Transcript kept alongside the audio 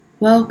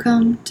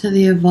Welcome to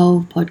the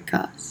Evolve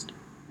podcast.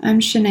 I'm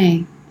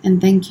Shanae,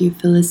 and thank you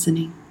for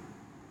listening.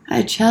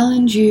 I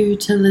challenge you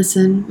to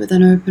listen with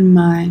an open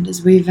mind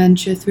as we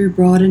venture through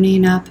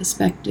broadening our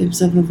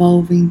perspectives of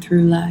evolving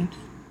through life,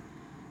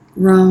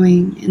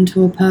 growing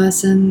into a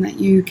person that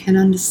you can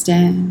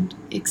understand,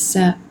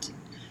 accept,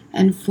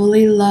 and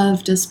fully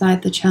love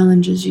despite the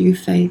challenges you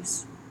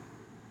face.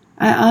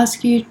 I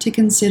ask you to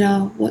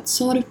consider, what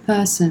sort of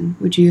person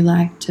would you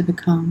like to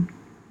become?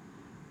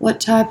 What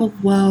type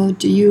of world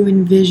do you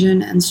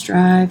envision and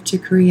strive to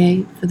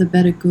create for the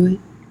better good?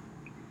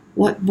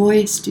 What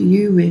voice do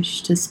you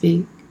wish to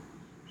speak,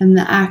 and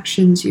the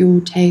actions you will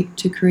take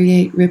to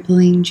create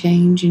rippling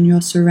change in your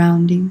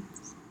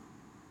surroundings?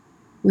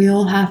 We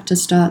all have to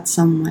start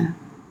somewhere.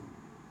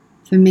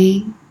 For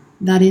me,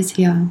 that is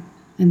here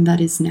and that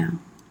is now.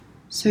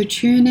 So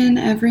tune in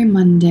every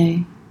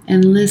Monday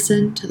and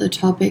listen to the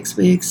topics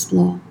we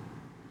explore.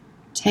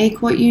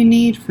 Take what you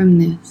need from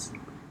this,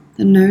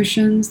 the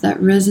notions that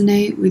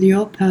resonate with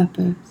your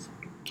purpose.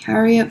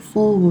 Carry it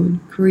forward,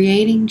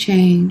 creating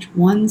change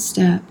one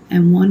step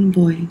and one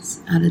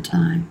voice at a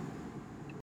time.